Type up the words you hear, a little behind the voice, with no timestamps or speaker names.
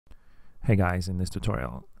Hey guys, in this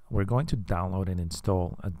tutorial, we're going to download and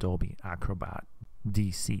install Adobe Acrobat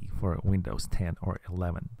DC for Windows 10 or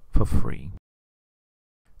 11 for free.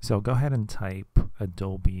 So go ahead and type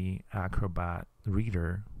Adobe Acrobat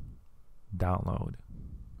Reader download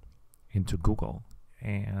into Google,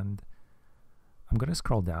 and I'm going to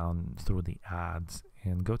scroll down through the ads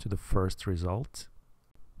and go to the first result.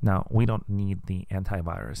 Now, we don't need the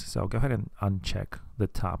antivirus, so go ahead and uncheck the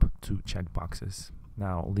top two checkboxes.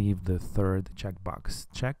 Now leave the third checkbox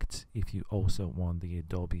checked if you also want the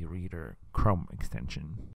Adobe Reader Chrome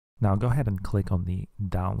extension. Now go ahead and click on the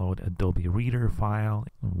download Adobe Reader file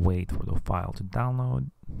and wait for the file to download.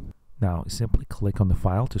 Now simply click on the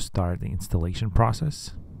file to start the installation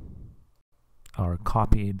process. Or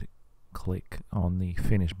copied, click on the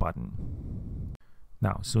finish button.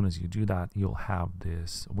 Now as soon as you do that, you'll have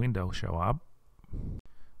this window show up.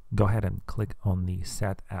 Go ahead and click on the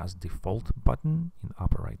Set as Default button in the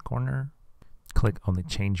upper right corner. Click on the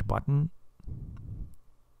Change button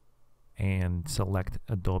and select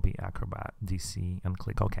Adobe Acrobat DC and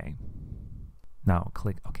click OK. Now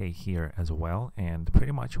click OK here as well, and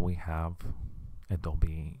pretty much we have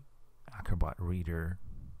Adobe Acrobat Reader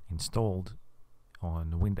installed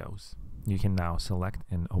on Windows. You can now select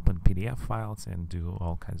and open PDF files and do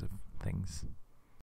all kinds of things.